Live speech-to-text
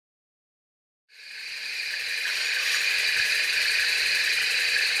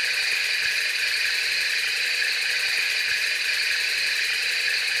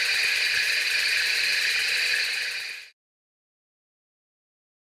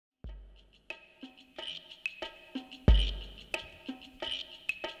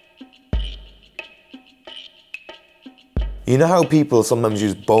You know how people sometimes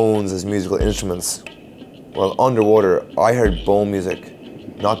use bones as musical instruments? Well, underwater, I heard bone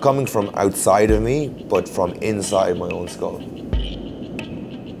music, not coming from outside of me, but from inside my own skull.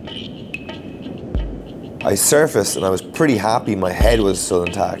 I surfaced and I was pretty happy my head was still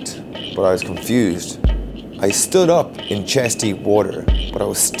intact, but I was confused. I stood up in chest-deep water, but I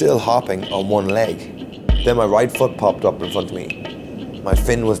was still hopping on one leg. Then my right foot popped up in front of me. My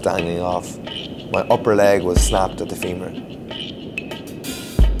fin was dangling off. My upper leg was snapped at the femur.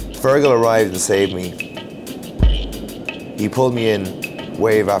 Fergal arrived and saved me. He pulled me in,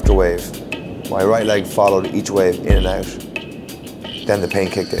 wave after wave. My right leg followed each wave in and out. Then the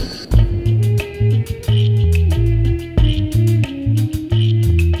pain kicked in.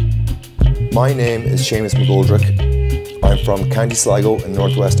 My name is Seamus McGoldrick. I'm from County Sligo in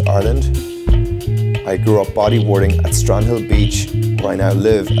northwest Ireland. I grew up bodyboarding at Strandhill Beach, where I now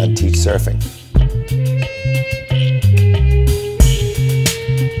live and teach surfing.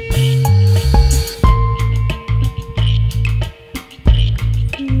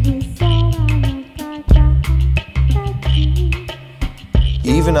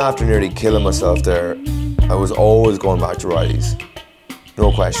 Even after nearly killing myself there, I was always going back to Riley's.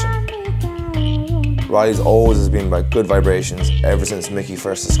 No question. Riley's always has been about good vibrations ever since Mickey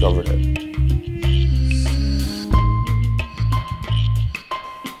first discovered it.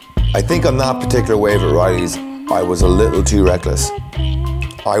 I think on that particular wave at Riley's, I was a little too reckless.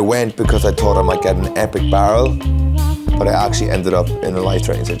 I went because I thought I might get an epic barrel, but I actually ended up in a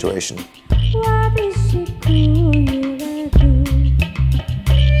life-threatening situation.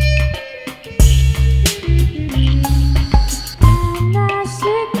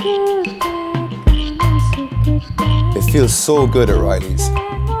 It feels so good at Riley's.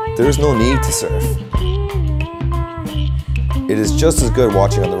 There is no need to surf. It is just as good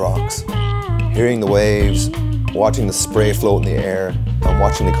watching on the rocks, hearing the waves, watching the spray float in the air, and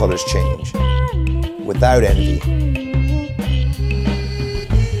watching the colours change, without envy.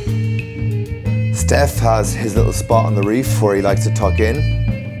 Steph has his little spot on the reef where he likes to tuck in.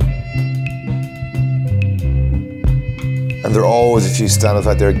 And there are always a few stand-ups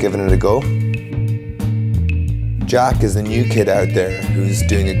out there giving it a go. Jack is the new kid out there who's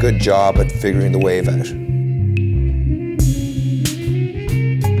doing a good job at figuring the wave out.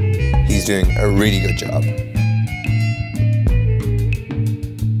 He's doing a really good job.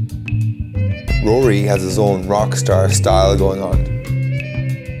 Rory has his own rock star style going on.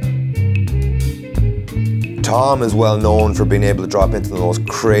 Tom is well known for being able to drop into the most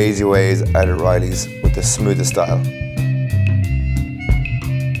crazy waves out at Riley's with the smoothest style.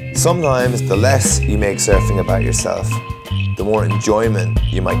 Sometimes the less you make surfing about yourself, the more enjoyment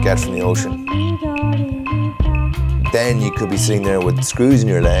you might get from the ocean. Then you could be sitting there with screws in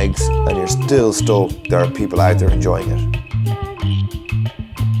your legs and you're still stoked there are people out there enjoying it.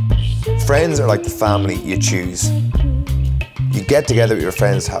 Friends are like the family you choose. You get together with your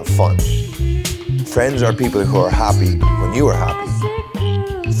friends to have fun. Friends are people who are happy when you are happy.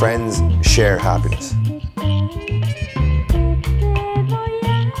 Friends share happiness.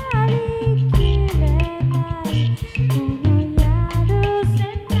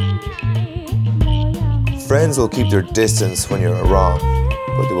 Friends will keep their distance when you're wrong,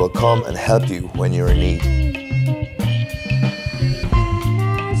 but they will come and help you when you're in need.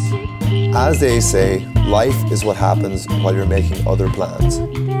 As they say, life is what happens while you're making other plans.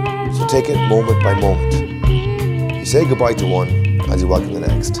 So take it moment by moment. You say goodbye to one as you welcome the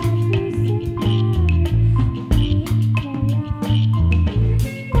next.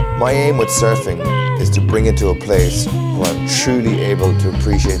 My aim with surfing is to bring it to a place where I'm truly able to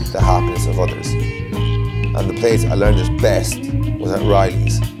appreciate the happiness of others. And the place I learned this best was at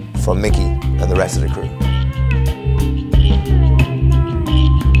Riley's from Mickey and the rest of the crew.